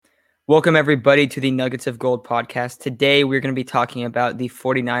Welcome, everybody, to the Nuggets of Gold podcast. Today, we're going to be talking about the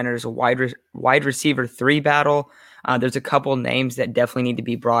 49ers wide receiver 3 battle. There's a couple names that definitely need to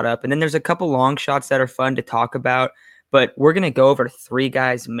be brought up, and then there's a couple long shots that are fun to talk about, but we're going to go over 3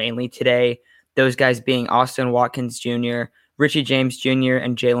 guys mainly today, those guys being Austin Watkins Jr., Richie James Jr.,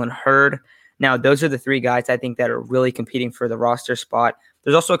 and Jalen Hurd. Now, those are the 3 guys I think that are really competing for the roster spot.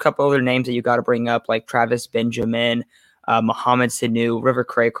 There's also a couple other names that you got to bring up, like Travis Benjamin, Mohamed Sanu, River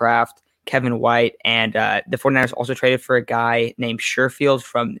Craycraft, Kevin White, and the 49ers also traded for a guy named Sherfield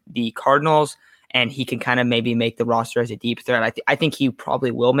from the Cardinals, and he can kind of maybe make the roster as a deep threat. I think he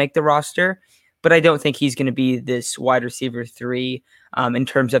probably will make the roster, but I don't think he's going to be this wide receiver 3 in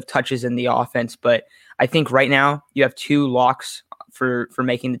terms of touches in the offense. But I think right now you have 2 locks for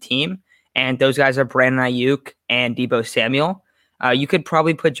making the team, and those guys are Brandon Ayuk and Deebo Samuel. You could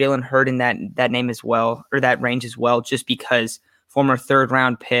probably put Jalen Hurd in that name as well, or that range as well, just because former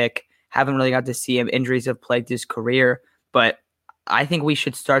 3rd-round pick, haven't really got to see him. Injuries have plagued his career, but I think we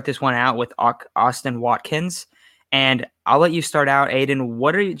should start this one out with Austin Watkins. And I'll let you start out, Aiden.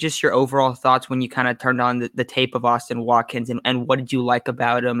 What are just your overall thoughts when you kind of turned on the tape of Austin Watkins, and what did you like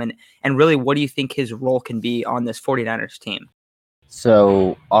about him? And really, what do you think his role can be on this 49ers team?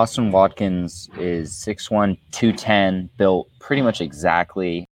 So Austin Watkins is 6'1", 210, built pretty much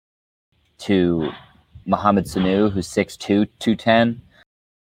exactly to Mohamed Sanu, who's 6'2", 210.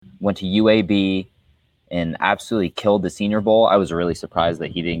 Went to UAB and absolutely killed the Senior Bowl. I was really surprised that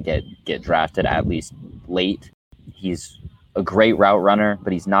he didn't get drafted at least late. He's a great route runner,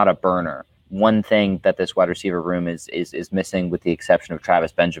 but he's not a burner. One thing that this wide receiver room is missing, with the exception of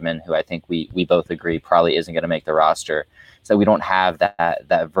Travis Benjamin, who I think we both agree probably isn't going to make the roster, so we don't have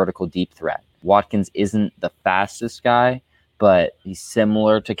that vertical deep threat. Watkins isn't the fastest guy, but he's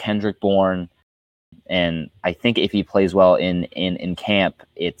similar to Kendrick Bourne, and I think if he plays well in camp,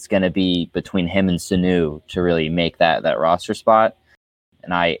 it's going to be between him and Sanu to really make that roster spot,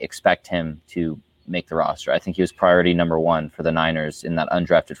 and I expect him to make the roster. I think he was priority number 1 for the Niners in that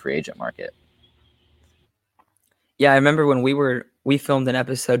undrafted free agent market. Yeah, I remember when we filmed an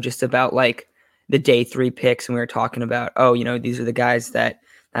episode just about like the day 3 picks, and we were talking about, these are the guys that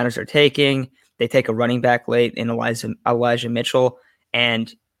Niners are taking. They take a running back late in Elijah Mitchell,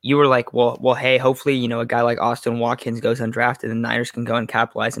 and you were like, well, hey, hopefully, a guy like Austin Watkins goes undrafted and the Niners can go and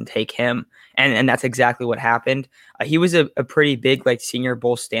capitalize and take him. And that's exactly what happened. He was a pretty big Senior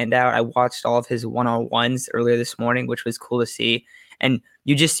Bowl standout. I watched all of his one-on-ones earlier this morning, which was cool to see. And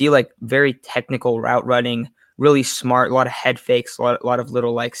you just see very technical route running, really smart, a lot of head fakes, a lot of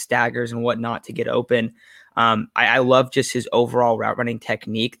little staggers and whatnot to get open. I love just his overall route running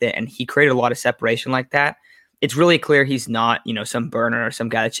technique, and he created a lot of separation like that. It's really clear he's not, some burner or some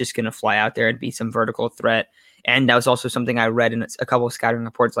guy that's just going to fly out there and be some vertical threat. And that was also something I read in a couple of scouting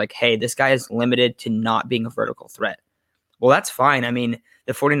reports, hey, this guy is limited to not being a vertical threat. Well, that's fine. I mean,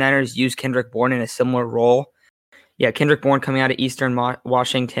 the 49ers use Kendrick Bourne in a similar role. Yeah, Kendrick Bourne coming out of Eastern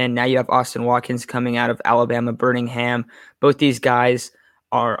Washington. Now you have Austin Watkins coming out of Alabama, Birmingham. Both these guys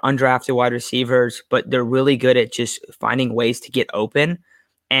are undrafted wide receivers, but they're really good at just finding ways to get open.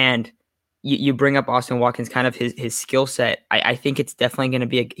 And you bring up Austin Watkins, kind of his skill set. I think it's definitely going to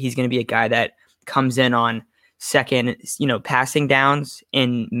be he's going to be a guy that comes in on second, passing downs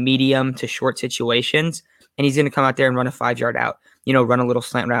in medium to short situations, and he's going to come out there and run a 5-yard out, run a little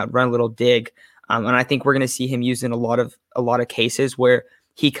slant route, run a little dig. And I think we're going to see him used in a lot of cases where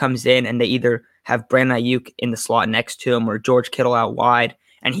he comes in and they either have Brandon Ayuk in the slot next to him or George Kittle out wide,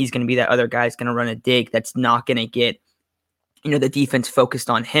 and he's going to be that other guy who's going to run a dig that's not going to get the defense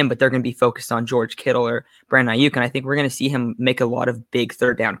focused on him, but they're going to be focused on George Kittle or Brandon Ayuk. And I think we're going to see him make a lot of big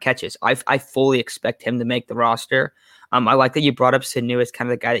 3rd-down catches. I fully expect him to make the roster. I like that you brought up Sanu as kind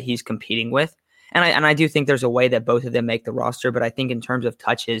of the guy that he's competing with. And I do think there's a way that both of them make the roster, but I think in terms of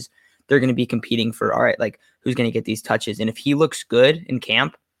touches, they're going to be competing for, all right, who's going to get these touches? And if he looks good in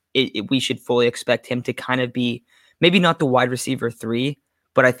camp, we should fully expect him to kind of be maybe not the wide receiver 3,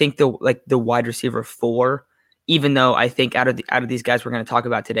 but I think the wide receiver 4. Even though I think out of these guys we're going to talk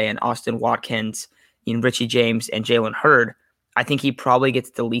about today, and Austin Watkins, Richie James, and Jalen Hurd, I think he probably gets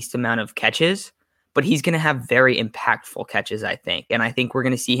the least amount of catches, but he's going to have very impactful catches, I think. And I think we're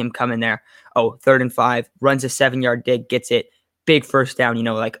going to see him come in there, 3rd and 5, runs a 7-yard dig, gets it, big 1st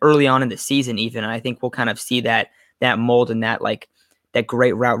down, early on in the season even. And I think we'll kind of see that mold and that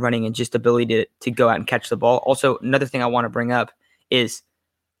great route running and just ability to go out and catch the ball. Also, another thing I want to bring up is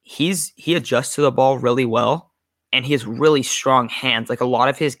he adjusts to the ball really well. And he has really strong hands. A lot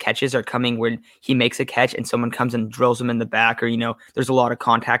of his catches are coming when he makes a catch and someone comes and drills him in the back, or, there's a lot of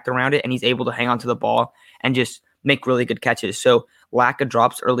contact around it, and he's able to hang on to the ball and just make really good catches. So lack of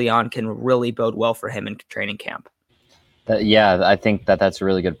drops early on can really bode well for him in training camp. Yeah, I think that's a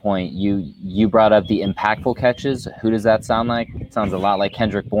really good point. You brought up the impactful catches. Who does that sound like? It sounds a lot like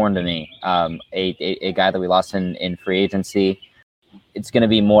Kendrick Bourne to me, a guy that we lost in free agency. It's going to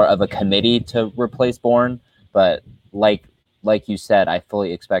be more of a committee to replace Bourne, but like you said, I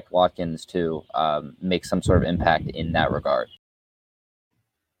fully expect Watkins to make some sort of impact in that regard.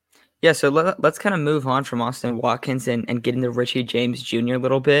 Yeah, so let's kind of move on from Austin Watkins and get into Richie James Jr. a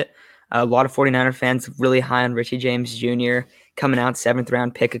little bit. A lot of 49er fans really high on Richie James Jr. coming out 7th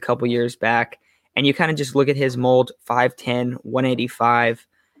round pick a couple years back. And you kind of just look at his mold, 5'10", 185.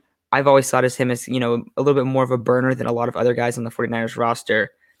 I've always thought of him as, a little bit more of a burner than a lot of other guys on the 49ers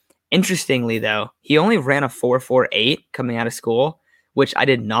roster. Interestingly, though, he only ran a 4.48 coming out of school, which I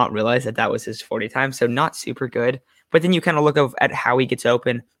did not realize that was his 40 time. So not super good. But then you kind of look at how he gets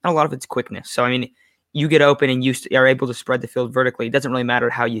open, and a lot of it's quickness. So, I mean, you get open and you are able to spread the field vertically. It doesn't really matter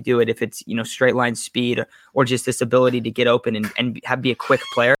how you do it, if it's, straight line speed or just this ability to get open and be a quick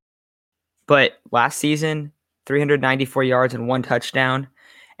player. But last season, 394 yards and 1 touchdown.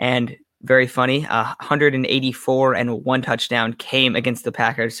 And very funny, 184 and 1 touchdown came against the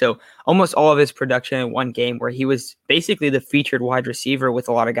Packers. So almost all of his production in one game where he was basically the featured wide receiver with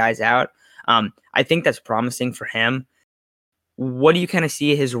a lot of guys out. I think that's promising for him. What do you kind of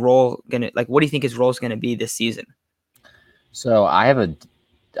see his role what do you think his role is going to be this season? So I have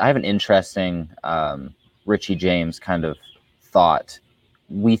an interesting Richie James kind of thought.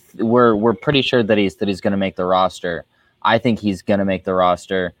 We're pretty sure that he's going to make the roster. I think he's going to make the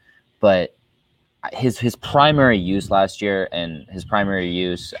roster, but his primary use last year and his primary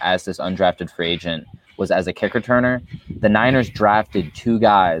use as this undrafted free agent was as a kick returner. The Niners drafted 2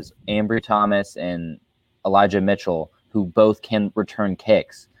 guys, Ambry Thomas and Elijah Mitchell, who both can return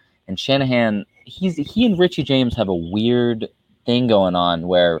kicks. And Shanahan, he and Richie James have a weird thing going on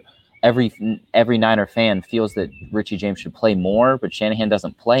where every Niner fan feels that Richie James should play more, but Shanahan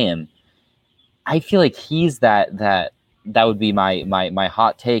doesn't play him. I feel like he's that would be my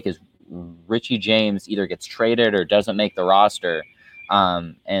hot take is Richie James either gets traded or doesn't make the roster.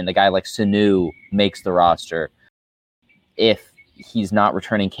 And a guy like Sanu makes the roster. If he's not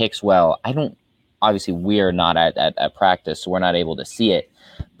returning kicks well, obviously we're not at practice, so we're not able to see it,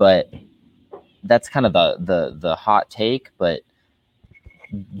 but that's kind of the hot take. But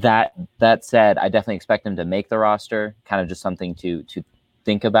that said, I definitely expect him to make the roster, kind of just something to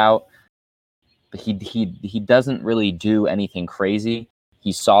think about. But he doesn't really do anything crazy.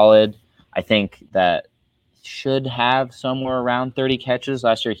 He's solid. I think that he should have somewhere around 30 catches.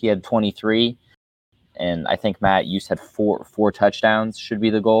 Last year he had 23. And I think, Matt, you said four touchdowns should be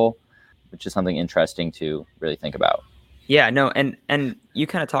the goal, which is something interesting to really think about. Yeah, no, and you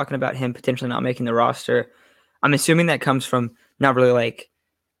kind of talking about him potentially not making the roster. I'm assuming that comes from not really like,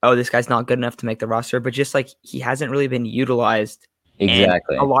 oh, this guy's not good enough to make the roster, but just like he hasn't really been utilized.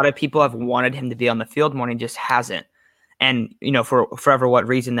 Exactly. And a lot of people have wanted him to be on the field more, and he just hasn't. And for forever, what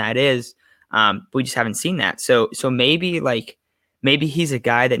reason that is, we just haven't seen that. So maybe he's a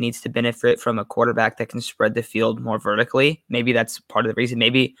guy that needs to benefit from a quarterback that can spread the field more vertically. Maybe that's part of the reason.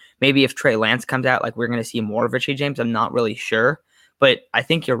 Maybe if Trey Lance comes out, we're going to see more of Richie James. I'm not really sure, but I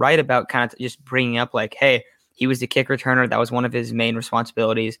think you're right about kind of just bringing up hey, he was the kick returner. That was one of his main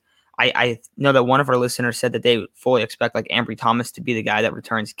responsibilities. I know that one of our listeners said that they fully expect Ambry Thomas to be the guy that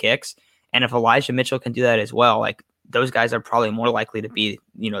returns kicks. And if Elijah Mitchell can do that as well, those guys are probably more likely to be,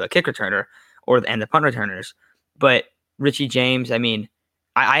 the kick returner and the punt returners. But Richie James, I mean,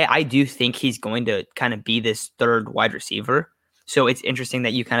 I do think he's going to kind of be this third wide receiver. So it's interesting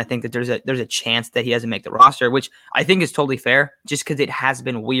that you kind of think that there's a chance that he doesn't make the roster, which I think is totally fair, just because it has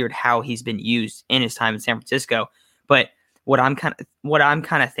been weird how he's been used in his time in San Francisco. But what I'm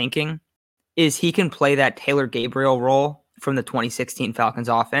kind of thinking is he can play that Taylor Gabriel role from the 2016 Falcons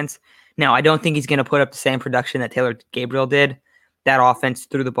offense. Now, I don't think he's going to put up the same production that Taylor Gabriel did. That offense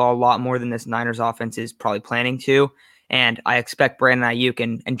threw the ball a lot more than this Niners offense is probably planning to. And I expect Brandon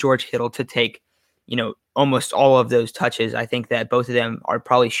Ayuk and George Kittle to take, almost all of those touches. I think that both of them are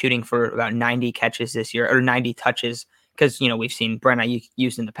probably shooting for about 90 catches this year, or 90 touches, because, we've seen Brandon Ayuk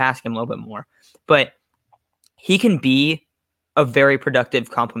used in the past game a little bit more. But he can be a very productive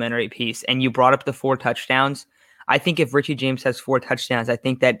complementary piece. And you brought up the 4 touchdowns. I think if Richie James has 4 touchdowns, I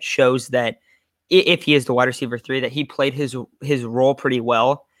think that shows that if he is the wide receiver 3, that he played his role pretty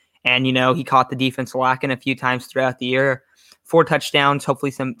well. And, he caught the defense lacking a few times throughout the year. 4 touchdowns,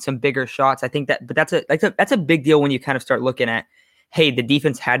 hopefully some bigger shots. I think but that's a big deal when you kind of start looking at, hey, the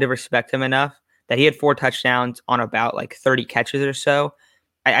defense had to respect him enough that he had 4 touchdowns on about 30 catches or so.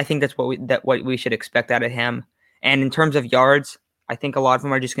 I think that's what we should expect out of him. And in terms of yards, I think a lot of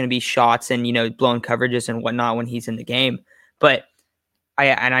them are just going to be shots and, blown coverages and whatnot when he's in the game. But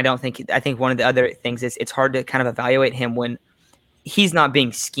I think one of the other things is it's hard to kind of evaluate him when he's not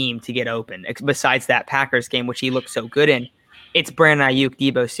being schemed to get open. Besides that Packers game, which he looked so good in, it's Brandon Ayuk,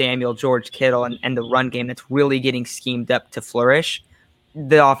 Deebo Samuel, George Kittle, and the run game that's really getting schemed up to flourish.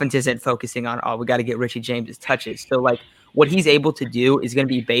 The offense isn't focusing on, we got to get Richie James' touches. So, what he's able to do is going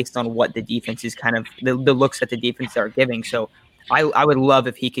to be based on what the defense is kind of the looks that the defense are giving. So, I would love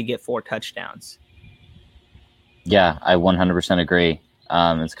if he could get 4 touchdowns. Yeah, I 100% agree.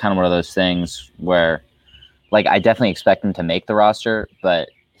 It's kind of one of those things where, I definitely expect him to make the roster, but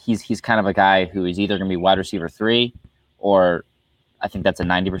he's kind of a guy who is either going to be wide receiver 3, or I think that's a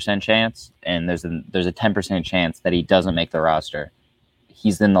 90% chance, and there's a 10% chance that he doesn't make the roster.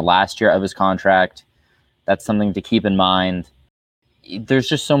 He's in the last year of his contract. That's something to keep in mind. There's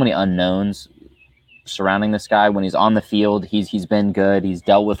just so many unknowns surrounding this guy. When he's on the field, he's been good. He's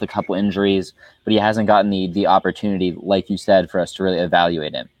dealt with a couple injuries, but he hasn't gotten the opportunity, like you said, for us to really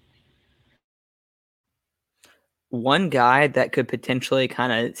evaluate him. One guy that could potentially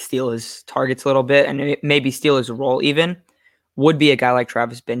kind of steal his targets a little bit and maybe steal his role even would be a guy like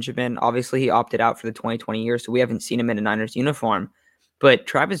Travis Benjamin. Obviously, he opted out for the 2020 year, so we haven't seen him in a Niners uniform. But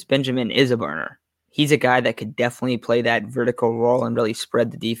Travis Benjamin is a burner. He's a guy that could definitely play that vertical role and really spread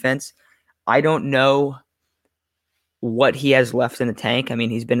the defense. I don't know what he has left in the tank. I mean,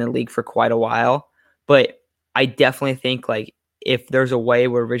 he's been in the league for quite a while, but I definitely think if there's a way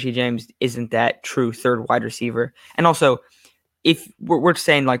where Richie James isn't that true third wide receiver, and also if we're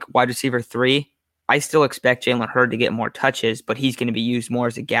saying wide receiver 3, I still expect Jalen Hurd to get more touches, but he's going to be used more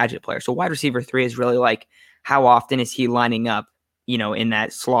as a gadget player. So wide receiver 3 is really how often is he lining up, in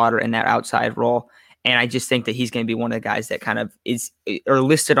that slot or in that outside role. And I just think that he's going to be one of the guys that kind of is or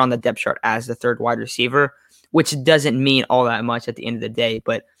listed on the depth chart as the third wide receiver, which doesn't mean all that much at the end of the day.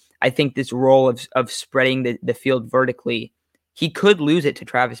 But I think this role of spreading the field vertically, he could lose it to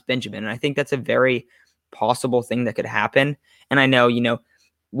Travis Benjamin. And I think that's a very possible thing that could happen. And I know,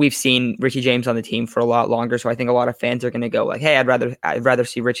 we've seen Richie James on the team for a lot longer. So I think a lot of fans are going to go hey, I'd rather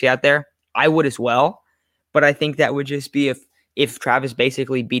see Richie out there. I would as well. But I think that would just be if Travis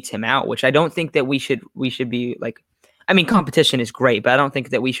basically beats him out, which I don't think that we should be competition is great, but I don't think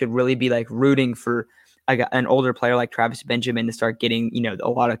that we should really be rooting for an older player like Travis Benjamin to start getting, a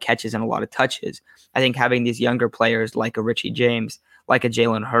lot of catches and a lot of touches. I think having these younger players like a Richie James, like a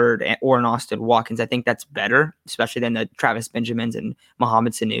Jalen Hurd or an Austin Watkins, I think that's better, especially than the Travis Benjamins and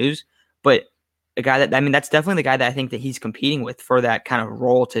Mohamed Sanu's. But a guy that's definitely the guy that I think that he's competing with for that kind of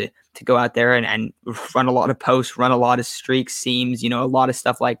role to go out there and run a lot of posts, run a lot of streaks, seams, a lot of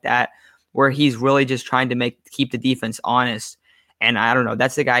stuff like that, where he's really just trying to keep the defense honest. And I don't know,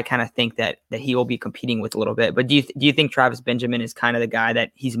 that's the guy I kind of think that he will be competing with a little bit. But do you think Travis Benjamin is kind of the guy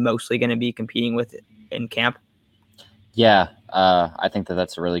that he's mostly going to be competing with in camp? Yeah, I think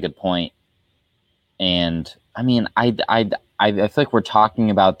that's a really good point. And I mean, I feel like we're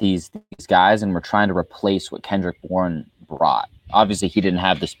talking about these guys and we're trying to replace what Kendrick Bourne brought. Obviously, he didn't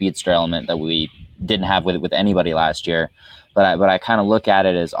have the speedster element that we didn't have with anybody last year. But I kind of look at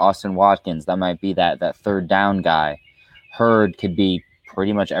it as Austin Watkins. That might be that third down guy. Hurd could be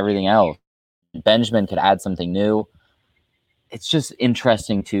pretty much everything else. Benjamin could add something new. It's just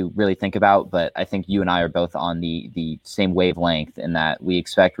interesting to really think about, but I think you and I are both on the same wavelength in that we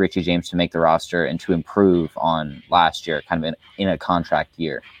expect Richie James to make the roster and to improve on last year, kind of in a contract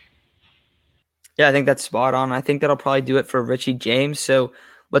year. Yeah, I think that's spot on. I think that'll probably do it for Richie James. So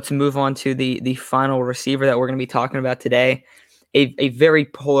let's move on to the final receiver that we're going to be talking about today. A very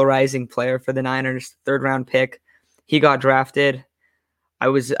polarizing player for the Niners, 3rd round pick. He got drafted. I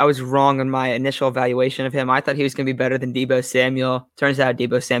was wrong on my initial evaluation of him. I thought he was going to be better than Deebo Samuel. Turns out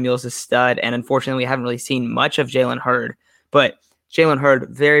Deebo Samuel is a stud, and unfortunately, we haven't really seen much of Jalen Hurd. But Jalen Hurd,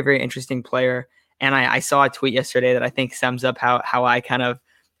 very, very interesting player. And I saw a tweet yesterday that I think sums up how I kind of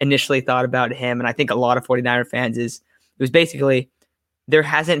initially thought about him, and I think a lot of 49er fans it was basically there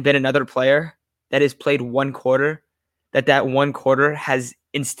hasn't been another player that has played one quarter that one quarter has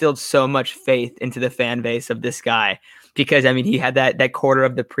instilled so much faith into the fan base of this guy. Because, I mean, he had that quarter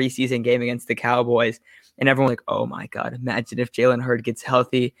of the preseason game against the Cowboys, and everyone like, oh, my God, imagine if Jalen Hurd gets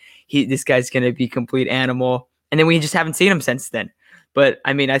healthy. This guy's going to be complete animal. And then we just haven't seen him since then. But,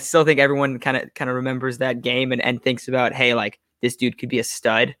 I mean, I still think everyone kind of remembers that game and thinks about, hey, this dude could be a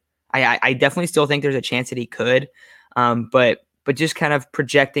stud. I definitely still think there's a chance that he could. But just kind of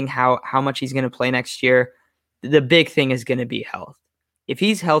projecting how much he's going to play next year, the big thing is going to be health. If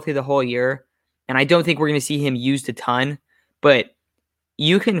he's healthy the whole year, and I don't think we're going to see him used a ton, but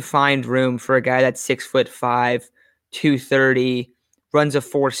you can find room for a guy that's 6'5", 230, runs a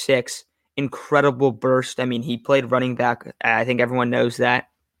 4.6, incredible burst. I mean, he played running back. I think everyone knows that.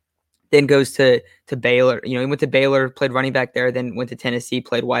 Then goes to Baylor. He went to Baylor, played running back there, then went to Tennessee,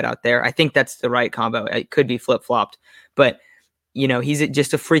 played wide out there. I think that's the right combo. It could be flip-flopped, but he's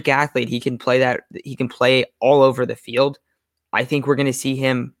just a freak athlete. He can play that. He can play all over the field. I think we're going to see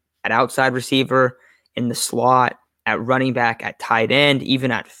him at outside receiver, in the slot, at running back, at tight end,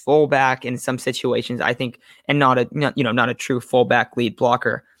 even at fullback in some situations. I think, and not a true fullback lead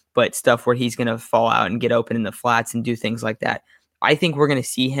blocker, but stuff where he's going to fall out and get open in the flats and do things like that. I think we're going to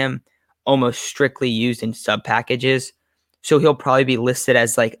see him almost strictly used in sub packages. So he'll probably be listed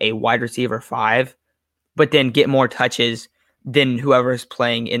as like a wide receiver 5, but then get more touches than whoever is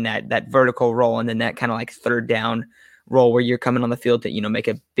playing in that vertical role, and then that kind of like third down role where you're coming on the field to make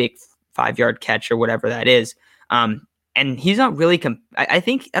a big 5-yard catch or whatever that is. And he's not really I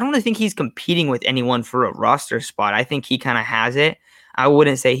don't really think he's competing with anyone for a roster spot. I think he kind of has it. I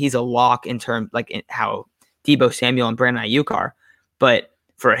wouldn't say he's a lock in terms like how Deebo Samuel and Brandon Ayuk are, but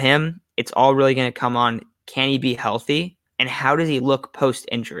for him, it's all really going to come on, can he be healthy and how does he look post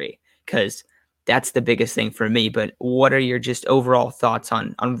injury? Because that's the biggest thing for me. But what are your just overall thoughts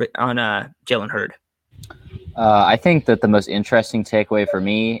on Jalen Hurd? I think that the most interesting takeaway for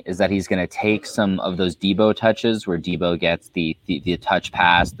me is that he's going to take some of those Deebo touches where Deebo gets the touch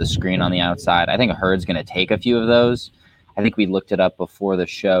pass, the screen on the outside. I think Hurd's going to take a few of those. I think we looked it up before the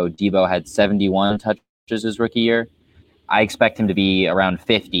show. Deebo had 71 touches his rookie year. I expect him to be around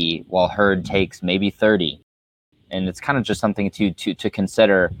 50, while Hurd takes maybe 30. And it's kind of just something to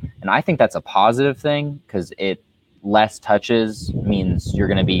consider. And I think that's a positive thing because less touches means you're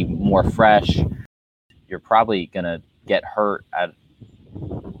going to be more fresh. You're probably going to get hurt at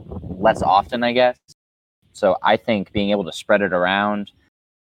less often, I guess. So I think being able to spread it around,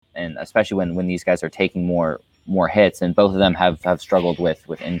 and especially when these guys are taking more hits, and both of them have struggled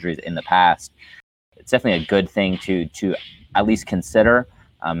with injuries in the past, it's definitely a good thing to at least consider,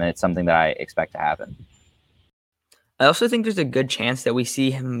 and it's something that I expect to happen. I also think there's a good chance that we see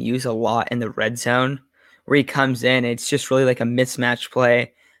him use a lot in the red zone where he comes in. It's just really like a mismatch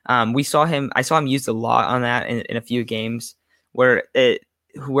play. I saw him used a lot on that in a few games where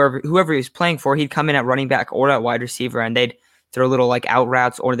whoever he was playing for, he'd come in at running back or at wide receiver and they'd throw little like out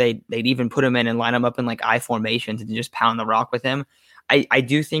routes, or they'd even put him in and line him up in like I formations and just pound the rock with him. I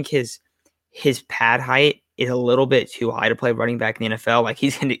do think his pad height is a little bit too high to play running back in the NFL. Like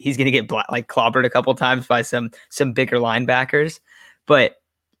he's gonna get clobbered a couple times by some bigger linebackers. But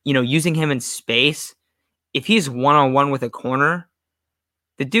using him in space, if he's 1-on-1 with a corner,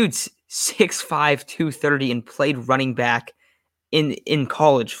 the dude's 6'5", 230 and played running back in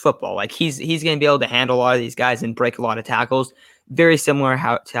college football. Like he's gonna be able to handle a lot of these guys and break a lot of tackles. Very similar to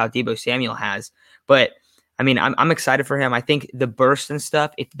how Deebo Samuel has. But I mean, I'm excited for him. I think the burst and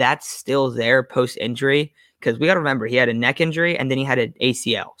stuff, if that's still there post-injury, because we got to remember he had a neck injury and then he had an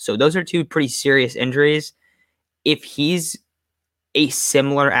ACL. So those are two pretty serious injuries. If he's a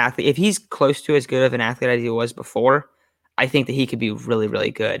similar athlete, if he's close to as good of an athlete as he was before, I think that he could be really,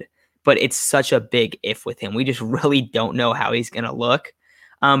 really good. But it's such a big if with him. We just really don't know how he's going to look.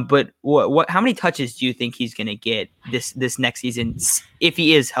 But how many touches do you think he's going to get this next season if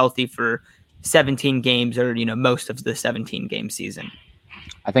he is healthy for 17 games or most of the 17 game season?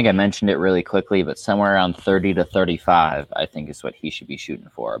 I think I mentioned it really quickly, but somewhere around 30 to 35 I think is what he should be shooting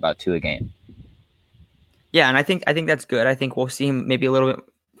for, about 2 a game. Yeah, and I think that's good. I think we'll see him maybe a little bit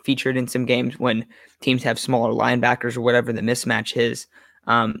featured in some games when teams have smaller linebackers or whatever the mismatch is.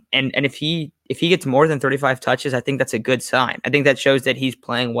 And if he gets more than 35 touches, I think that's a good sign. I think that shows that he's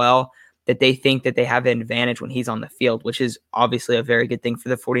playing well, that they think that they have an advantage when he's on the field, which is obviously a very good thing for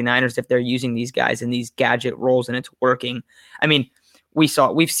the 49ers if they're using these guys in these gadget roles and it's working. I mean, we've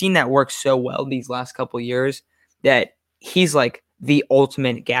seen that work so well these last couple of years that he's like the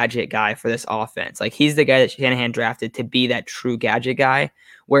ultimate gadget guy for this offense. Like he's the guy that Shanahan drafted to be that true gadget guy,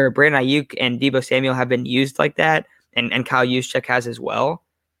 where Brandon Ayuk and Deebo Samuel have been used like that, and Kyle Juszczyk has as well.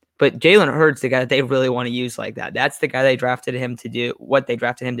 But Jalen Hurd's the guy that they really want to use like that. That's the guy they drafted him to do what they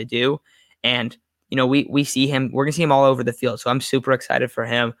drafted him to do. And, we see him, we're going to see him all over the field. So I'm super excited for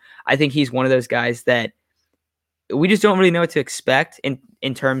him. I think he's one of those guys that we just don't really know what to expect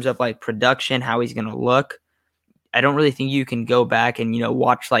in terms of like production, how he's going to look. I don't really think you can go back and,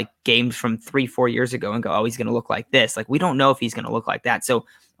 watch like games from 3-4 years ago and go, oh, he's going to look like this. Like, we don't know if he's going to look like that. So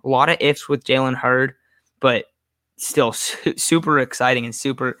a lot of ifs with Jalen Hurd, but still super exciting and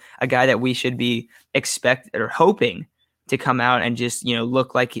super a guy that we should be hoping to come out and just,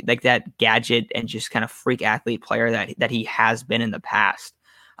 look like that gadget and just kind of freak athlete player that he has been in the past.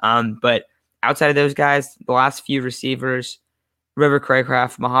 But outside of those guys, the last few receivers, River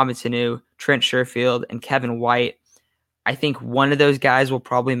Craycraft, Mohamed Sanu, Trent Sherfield, and Kevin White, I think one of those guys will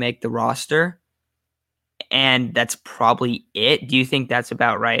probably make the roster, and that's probably it. Do you think that's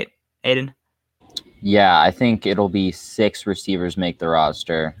about right, Aiden? Yeah, I think it'll be 6 receivers make the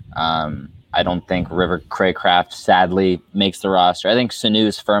roster. I don't think River Craycraft sadly makes the roster. I think Sanu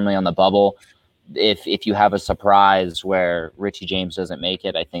is firmly on the bubble. If you have a surprise where Richie James doesn't make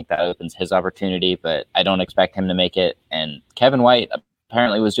it, I think that opens his opportunity, but I don't expect him to make it. And Kevin White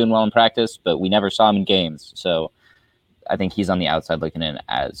apparently was doing well in practice, but we never saw him in games. So I think he's on the outside looking in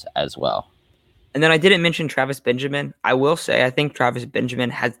as well. And then I didn't mention Travis Benjamin. I will say I think Travis Benjamin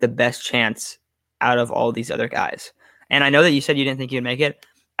has the best chance out of all these other guys. And I know that you said you didn't think he would make it.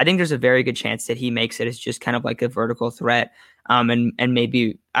 I think there's a very good chance that he makes it as just kind of like a vertical threat. And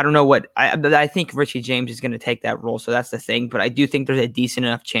maybe, I don't know what, I think Richie James is going to take that role. So that's the thing. But I do think there's a decent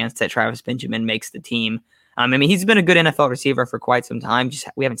enough chance that Travis Benjamin makes the team. I mean, he's been a good NFL receiver for quite some time. Just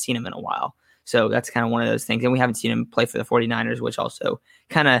we haven't seen him in a while. So that's kind of one of those things. And we haven't seen him play for the 49ers, which also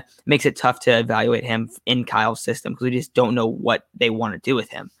kind of makes it tough to evaluate him in Kyle's system because we just don't know what they want to do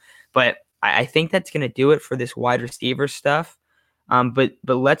with him. But I think that's going to do it for this wide receiver stuff. But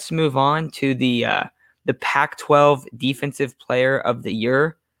let's move on to the Pac-12 Defensive Player of the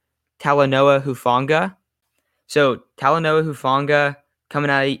Year, Talanoa Hufanga. So Talanoa Hufanga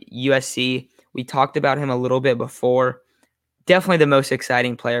coming out of USC. We talked about him a little bit before. Definitely the most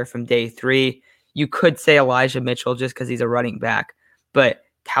exciting player from day 3. You could say Elijah Mitchell just because he's a running back. But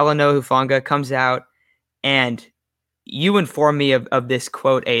Talanoa Hufanga comes out, and you informed me of this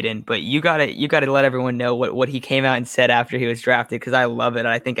quote, Aiden, but you gotta let everyone know what he came out and said after he was drafted, because I love it.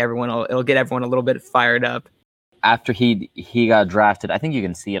 I think it'll get everyone a little bit fired up. After he got drafted, I think you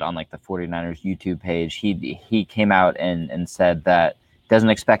can see it on like the 49ers YouTube page. He came out and said that doesn't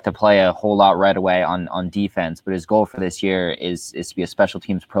expect to play a whole lot right away on defense, but his goal for this year is to be a special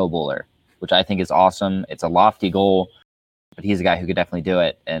teams Pro Bowler, which I think is awesome. It's a lofty goal, but he's a guy who could definitely do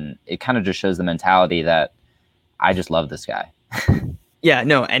it, and it kind of just shows the mentality that I just love this guy. Yeah,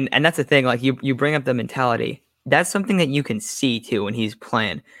 no, and that's the thing. Like you bring up the mentality. That's something that you can see too when he's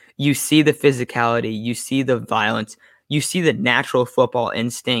playing. You see the physicality, you see the violence, you see the natural football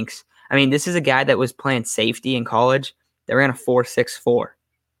instincts. I mean, this is a guy that was playing safety in college. They ran a 4.64.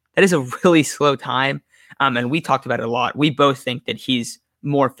 That is a really slow time. And we talked about it a lot. We both think that he's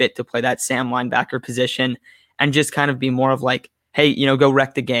more fit to play that Sam linebacker position and just kind of be more of like, hey, go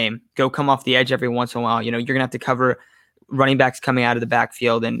wreck the game, go come off the edge every once in a while. You're going to have to cover running backs coming out of the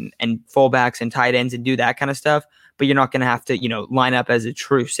backfield and fullbacks and tight ends and do that kind of stuff. But you're not going to have to, line up as a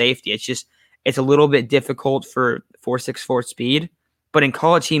true safety. It's a little bit difficult for 4.64 speed. But in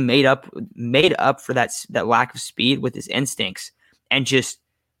college, he made up for that lack of speed with his instincts, and just,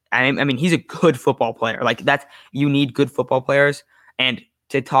 I mean, he's a good football player. Like you need good football players. And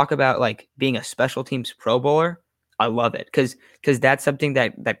to talk about like being a special teams Pro Bowler, I love it because that's something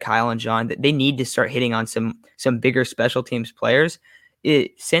that Kyle and John, that they need to start hitting on some bigger special teams players.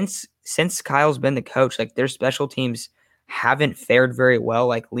 Since Kyle's been the coach, like their special teams haven't fared very well,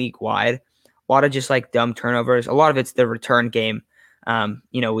 like league wide. A lot of just like dumb turnovers. A lot of it's the return game.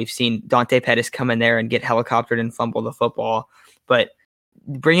 We've seen Dante Pettis come in there and get helicoptered and fumble the football, but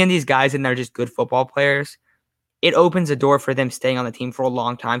bringing these guys in, they're just good football players. It opens a door for them staying on the team for a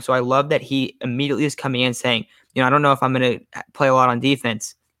long time. So I love that he immediately is coming in saying, I don't know if I'm going to play a lot on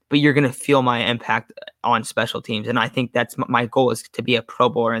defense, but you're going to feel my impact on special teams. And I think that's my goal, is to be a Pro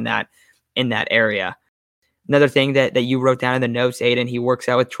Bowler in that area. Another thing that you wrote down in the notes, Aiden, he works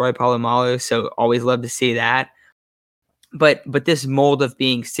out with Troy Polamalu. So always love to see that. But this mold of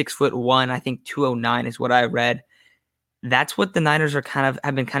being 6'1", I think 209 is what I read. That's what the Niners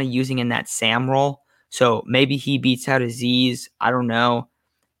have been using in that Sam role. So maybe he beats out Azeez. I don't know.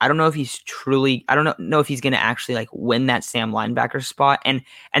 I don't know if he's truly. I don't know if he's going to actually like win that Sam linebacker spot. And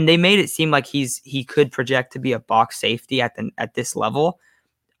they made it seem like he could project to be a box safety at this level.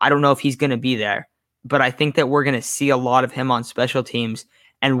 I don't know if he's going to be there, but I think that we're going to see a lot of him on special teams,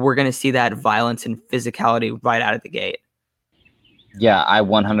 and we're going to see that violence and physicality right out of the gate. Yeah, I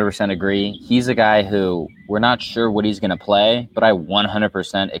 100% agree. He's a guy who we're not sure what he's going to play, but I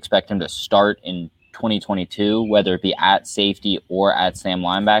 100% expect him to start in 2022, whether it be at safety or at Sam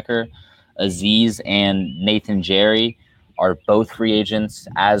linebacker. Azeez and Nathan Jerry are both free agents,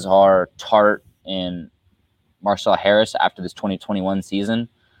 as are Tart and Marcel Harris after this 2021 season.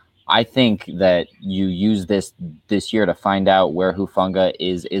 I think that you use this year to find out where Hufanga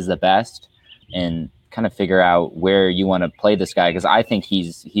is the best and kind of figure out where you want to play this guy, because I think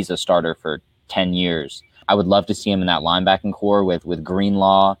he's a starter for 10 years. I would love to see him in that linebacking core with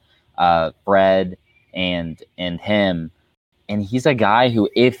Greenlaw, Fred, and him. And he's a guy who,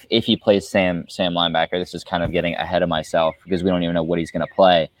 if he plays Sam linebacker, this is kind of getting ahead of myself because we don't even know what he's going to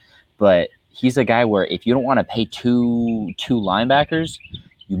play. But he's a guy where if you don't want to pay two linebackers,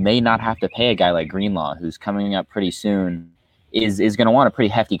 you may not have to pay a guy like Greenlaw, who's coming up pretty soon, is going to want a pretty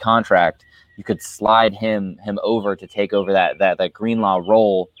hefty contract. You could slide him over to take over that Greenlaw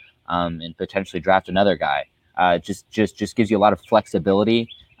role, and potentially draft another guy. Just gives you a lot of flexibility.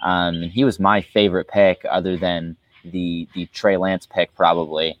 And he was my favorite pick, other than the Trey Lance pick,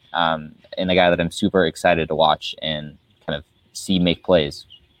 probably, and a guy that I'm super excited to watch and kind of see make plays.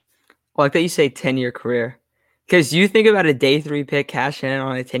 Well, I like that you say 10-year career, because you think about a day 3 pick cashing in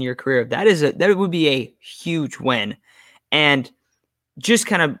on a 10-year career. That would be a huge win. And just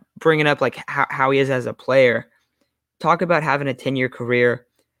kind of bringing up like how he is as a player, talk about having a 10-year career,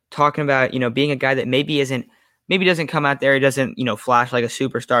 talking about, being a guy that maybe doesn't come out there, he doesn't, flash like a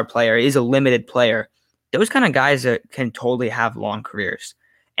superstar player, he's a limited player. Those kind of guys that can totally have long careers.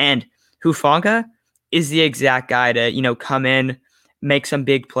 And Hufanga is the exact guy to, come in, make some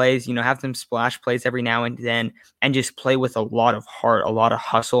big plays, have some splash plays every now and then, and just play with a lot of heart, a lot of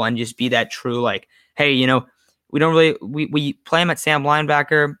hustle, and just be that true, like, hey, we don't really, we play him at Sam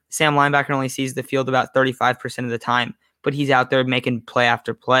linebacker. Sam linebacker only sees the field about 35% of the time, but he's out there making play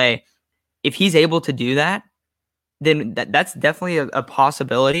after play. If he's able to do that, then that's definitely a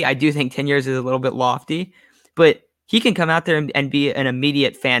possibility. I do think 10 years is a little bit lofty, but he can come out there and be an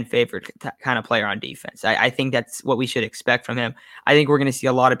immediate fan favorite kind of player on defense. I think that's what we should expect from him. I think we're going to see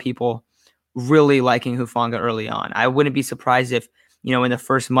a lot of people really liking Hufanga early on. I wouldn't be surprised if, in the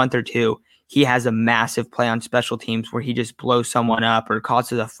first month or two, he has a massive play on special teams where he just blows someone up or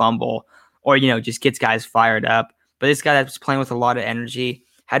causes a fumble or, just gets guys fired up. But this guy that's playing with a lot of energy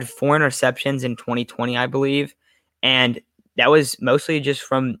had 4 interceptions in 2020, I believe. And that was mostly just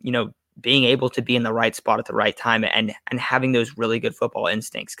from, being able to be in the right spot at the right time and having those really good football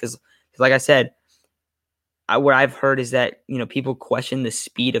instincts. Because like I said, what I've heard is that, people question the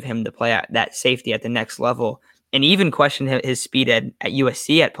speed of him to play at that safety at the next level, and even question his speed at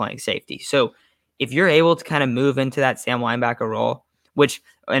USC at playing safety. So if you're able to kind of move into that Sam linebacker role, which,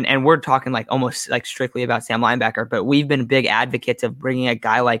 and we're talking like almost like strictly about Sam linebacker, but we've been big advocates of bringing a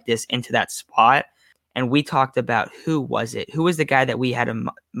guy like this into that spot. And we talked about, who was the guy that we had to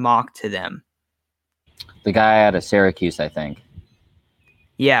mock to them? The guy out of Syracuse, I think.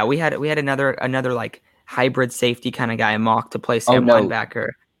 Yeah, we had another like hybrid safety kind of guy mock to play Sam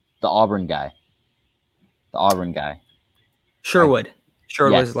linebacker. The Auburn guy. Sherwood.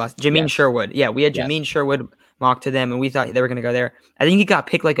 Sherwood was his last. Jameen Yes. Sherwood. Yeah, we had Jameen Sherwood mock to them, and we thought they were going to go there. I think he got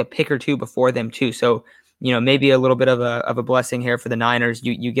picked like a pick or two before them too. So, maybe a little bit of a blessing here for the Niners.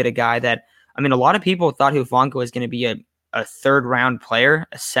 You get a guy that, a lot of people thought Hufanga was going to be a third-round player,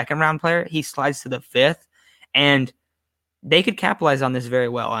 a second-round player. He slides to the 5th, and they could capitalize on this very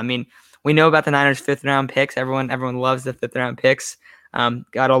well. We know about the Niners' 5th-round picks. Everyone loves the 5th-round picks.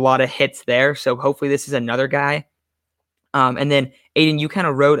 Got a lot of hits there, so hopefully this is another guy. And then, Aiden, you kind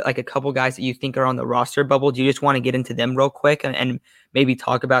of wrote like a couple guys that you think are on the roster bubble. Do you just want to get into them real quick and maybe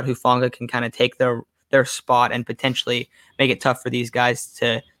talk about Hufanga can kind of take their spot and potentially make it tough for these guys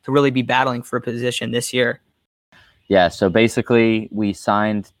to really be battling for a position this year? Yeah, so basically we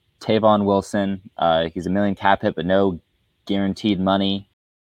signed Tavon Wilson. He's $1 million cap hit, but no guaranteed money.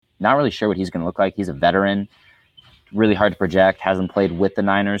 Not really sure what he's going to look like. He's a veteran. Really hard to project. Hasn't played with the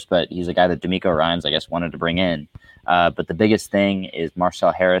Niners, but he's a guy that D'Amico Ryans, I guess, wanted to bring in. But the biggest thing is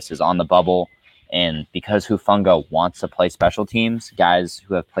Marcel Harris is on the bubble. And because Hufanga wants to play special teams, guys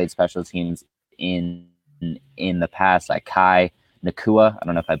who have played special teams in the past, like Kai Nakua, I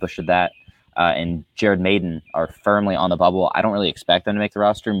don't know if I butchered that, and Jared Maiden are firmly on the bubble. I don't really expect them to make the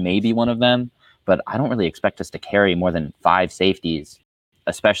roster, maybe one of them, but I don't really expect us to carry more than 5 safeties,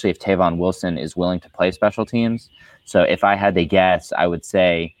 especially if Tavon Wilson is willing to play special teams. So if I had to guess, I would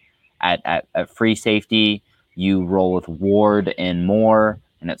say at free safety, you roll with Ward and Moore,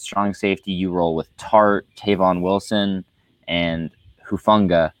 and at strong safety, you roll with Tart, Tavon Wilson, and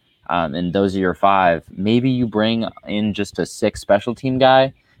Hufanga. And those are your 5. Maybe you bring in just a 6 special team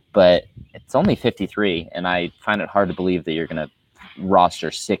guy, but it's only 53, and I find it hard to believe that you're going to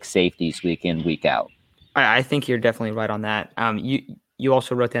roster 6 safeties week in, week out. I think you're definitely right on that. You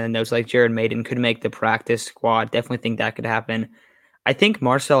also wrote down the notes like Jared Maiden could make the practice squad. Definitely think that could happen. I think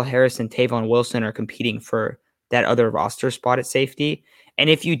Marcel Harris and Tavon Wilson are competing for that other roster spot at safety. And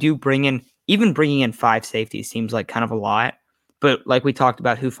if you do bringing in 5 safeties seems like kind of a lot. But like we talked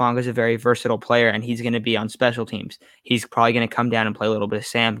about, Hufanga is a very versatile player, and he's going to be on special teams. He's probably going to come down and play a little bit of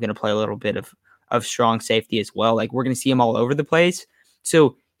Sam, going to play a little bit of of strong safety as well. Like we're going to see him all over the place.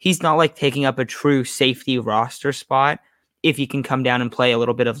 So he's not like taking up a true safety roster spot if he can come down and play a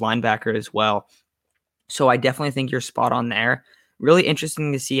little bit of linebacker as well. So I definitely think you're spot on there. Really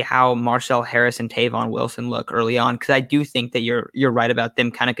interesting to see how Marcel Harris and Tavon Wilson look early on, because I do think that you're right about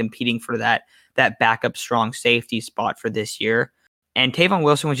them kind of competing for that backup strong safety spot for this year. And Tavon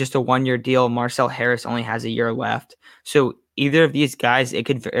Wilson was just a 1-year deal. Marcel Harris only has a year left. So either of these guys, it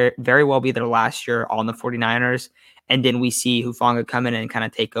could very well be their last year on the 49ers. And then we see Hufanga come in and kind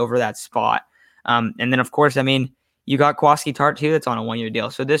of take over that spot. And then, of course, I mean, you got Kwaski Tart, too, that's on a 1-year deal.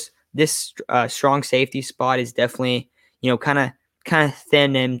 So this strong safety spot is definitely, kind of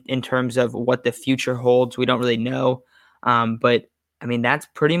thin in terms of what the future holds. We don't really know. But, I mean, that's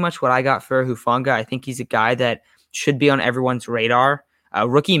pretty much what I got for Hufanga. I think he's a guy that should be on everyone's radar.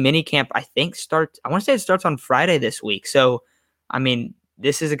 Rookie minicamp, I want to say it starts on Friday this week. So, I mean,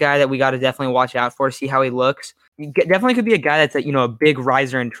 this is a guy that we got to definitely watch out for, see how he looks. He definitely could be a guy that's a big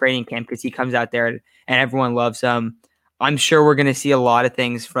riser in training camp because he comes out there and everyone loves him. I'm sure we're going to see a lot of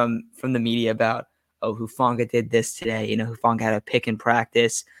things from the media about, Hufanga did this today. Hufanga had a pick in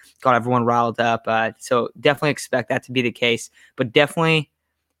practice, got everyone riled up. So definitely expect that to be the case. But definitely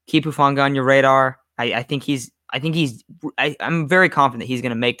keep Hufanga on your radar. I'm very confident he's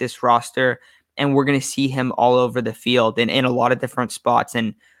going to make this roster, and we're going to see him all over the field and in a lot of different spots,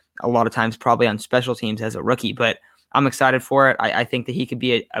 and a lot of times probably on special teams as a rookie. But I'm excited for it. I think that he could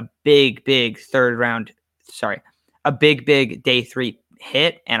be a big day 3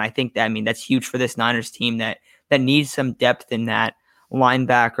 hit, and I think that's huge for this Niners team that needs some depth in that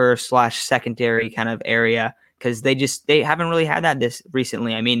linebacker / secondary kind of area, because they haven't really had that this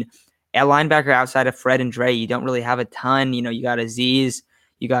recently. I mean, at linebacker outside of Fred and Dre, you don't really have a ton. You got Azeez,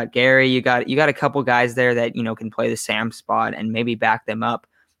 you got Gary, you got a couple guys there that can play the Sam spot and maybe back them up.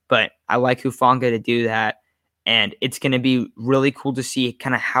 But I like Hufanga to do that, and it's going to be really cool to see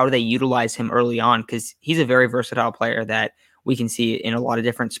kind of how they utilize him early on, because he's a very versatile player that we can see in a lot of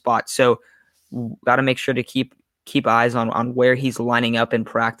different spots. So got to make sure to keep eyes on where he's lining up in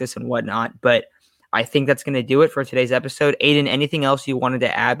practice and whatnot. But I think that's going to do it for today's episode. Aiden, anything else you wanted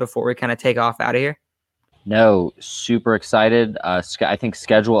to add before we kind of take off out of here? No, super excited. I think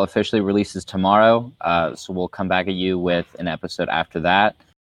schedule officially releases tomorrow. So we'll come back at you with an episode after that.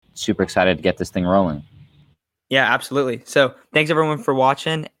 Super excited to get this thing rolling. Yeah, absolutely. So thanks everyone for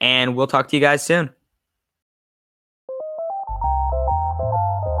watching, and we'll talk to you guys soon.